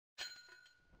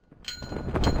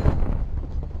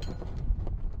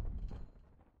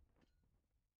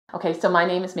Okay, so my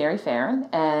name is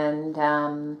Fearon, and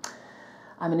I'm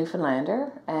a Newfoundlander,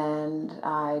 and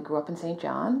I grew up in St.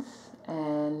 John's,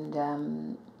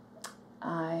 and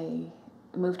I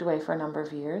moved away for a number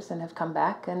of years and have come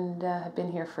back and have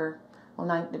been here for,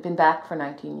 been back for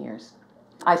 19 years.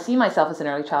 I see myself as an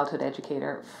early childhood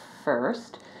educator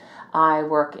first. I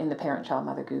work in the Parent-Child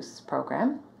Mother Goose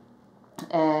program,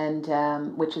 and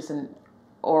which is an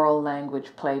oral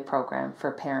language play program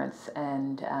for parents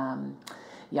and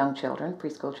young children,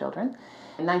 preschool children.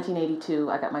 In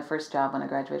 1982, I got my first job when I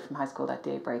graduated from high school at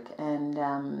Daybreak, and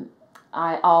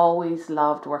I always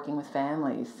loved working with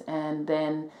families. And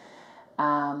then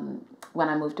when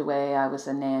I moved away, I was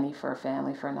a nanny for a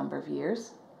family for a number of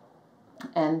years.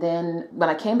 And then when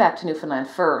I came back to Newfoundland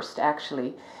first,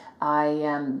 actually,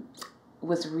 I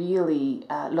was really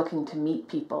looking to meet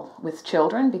people with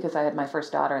children because I had my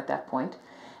first daughter at that point.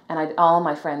 And all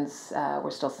my friends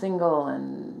were still single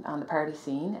and on the party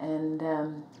scene,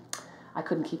 and I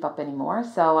couldn't keep up anymore.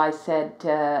 So I said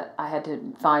I had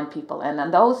to find people. And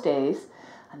in those days,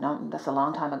 I know that's a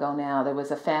long time ago now, there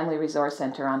was a family resource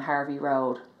center on Harvey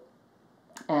Road.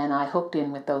 And I hooked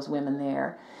in with those women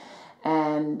there.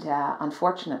 And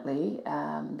unfortunately,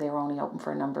 they were only open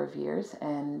for a number of years,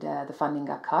 and the funding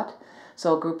got cut.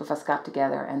 So a group of us got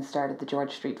together and started the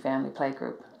George Street Family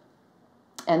Playgroup.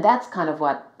 And that's kind of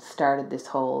what started this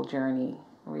whole journey,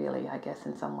 really, I guess,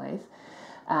 in some ways.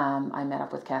 I met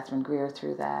up with Catherine Greer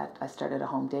through that. I started a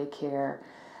home daycare.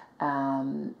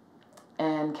 And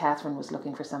Catherine was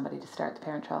looking for somebody to start the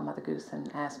Parent-Child Mother Goose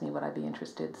and asked me would I be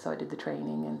interested. So I did the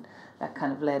training, and that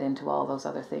kind of led into all those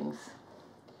other things.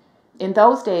 In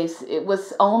those days, it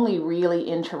was only really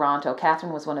in Toronto.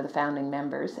 Catherine was one of the founding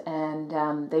members, and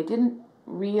they hadn't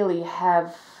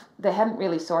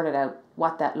really sorted out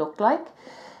what that looked like.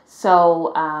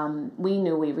 So we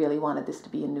knew we really wanted this to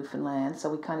be in Newfoundland, so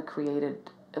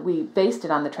we based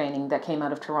it on the training that came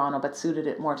out of Toronto, but suited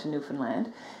it more to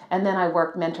Newfoundland. And then I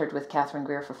mentored with Catherine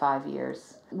Greer for 5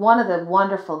 years. One of the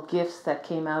wonderful gifts that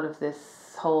came out of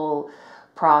this whole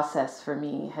process for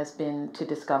me has been to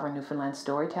discover Newfoundland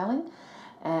storytelling.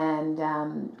 And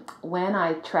when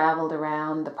I traveled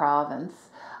around the province,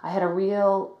 I had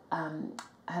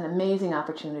an amazing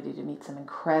opportunity to meet some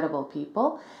incredible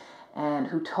people and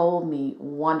who told me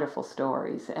wonderful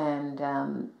stories.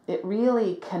 And it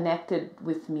really connected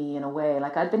with me in a way.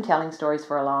 Like, I'd been telling stories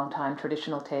for a long time.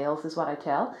 Traditional tales is what I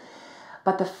tell.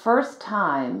 But the first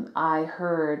time I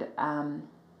heard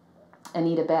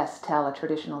Anita Best tell a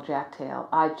traditional Jack tale,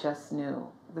 I just knew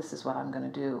this is what I'm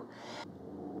going to do.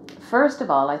 First of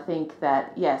all, I think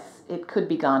that, yes, it could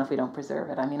be gone if we don't preserve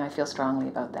it. I mean, I feel strongly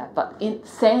about that. But in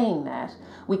saying that,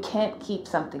 we can't keep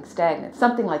something stagnant.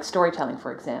 Something like storytelling,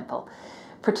 for example,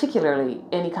 particularly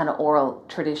any kind of oral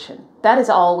tradition, that is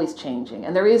always changing.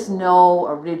 And there is no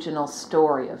original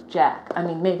story of Jack. I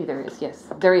mean, maybe there is, yes,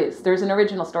 there is. There's an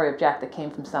original story of Jack that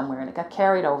came from somewhere, and it got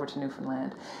carried over to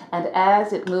Newfoundland. And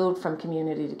as it moved from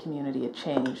community to community, it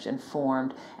changed and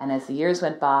formed. And as the years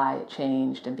went by, it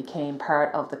changed and became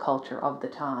part of the culture of the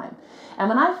time. And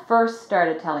when I first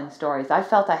started telling stories, I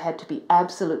felt I had to be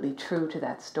absolutely true to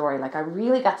that story. Like, I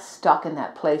really got stuck in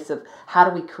that place of how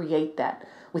do we create that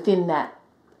within that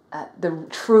the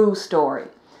true story.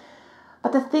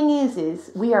 But the thing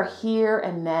is we are here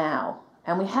and now,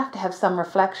 and we have to have some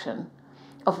reflection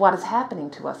of what is happening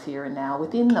to us here and now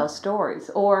within those stories,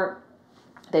 or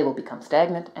they will become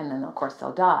stagnant, and then of course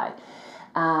they'll die.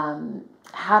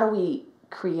 How do we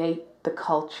create the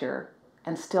culture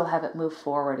and still have it move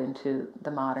forward into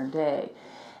the modern day,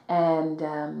 and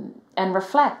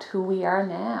reflect who we are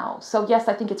now? So yes,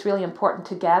 I think it's really important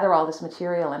to gather all this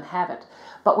material and have it.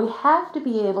 But we have to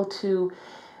be able to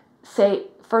say,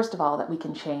 first of all, that we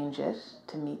can change it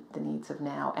to meet the needs of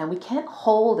now. And we can't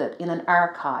hold it in an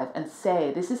archive and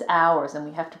say, this is ours and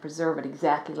we have to preserve it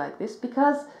exactly like this,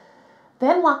 because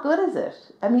then what good is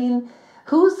it? I mean,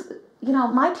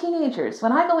 my teenagers,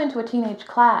 when I go into a teenage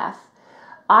class,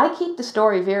 I keep the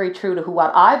story very true to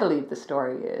what I believe the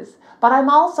story is. But I'm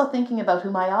also thinking about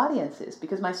who my audience is,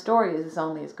 because my story is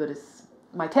only as good as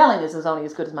my telling is only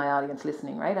as good as my audience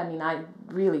listening, right? I mean, I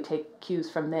really take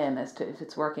cues from them as to if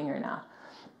it's working or not.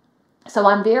 So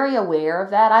I'm very aware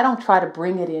of that. I don't try to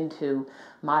bring it into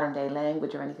modern day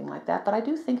language or anything like that, but I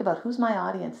do think about who's my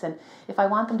audience, and if I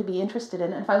want them to be interested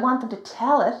in it, and if I want them to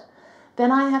tell it, then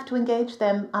I have to engage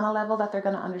them on a level that they're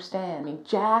going to understand. I mean,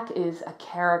 Jack is a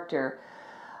character.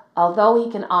 Although he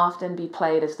can often be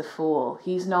played as the fool,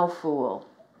 he's no fool.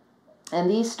 And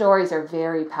these stories are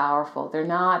very powerful. They're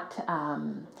not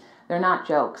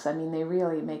jokes. I mean, they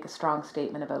really make a strong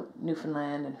statement about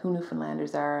Newfoundland and who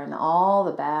Newfoundlanders are and all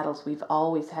the battles we've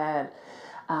always had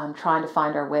trying to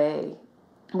find our way.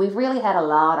 We've really had a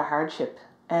lot of hardship,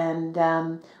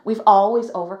 and we've always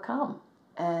overcome.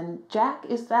 And Jack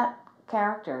is that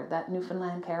character, that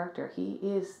Newfoundland character. He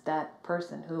is that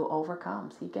person who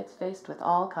overcomes. He gets faced with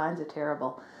all kinds of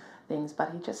terrible things,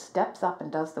 but he just steps up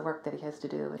and does the work that he has to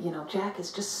do. You know, Jack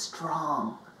is just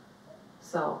strong.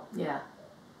 So, yeah.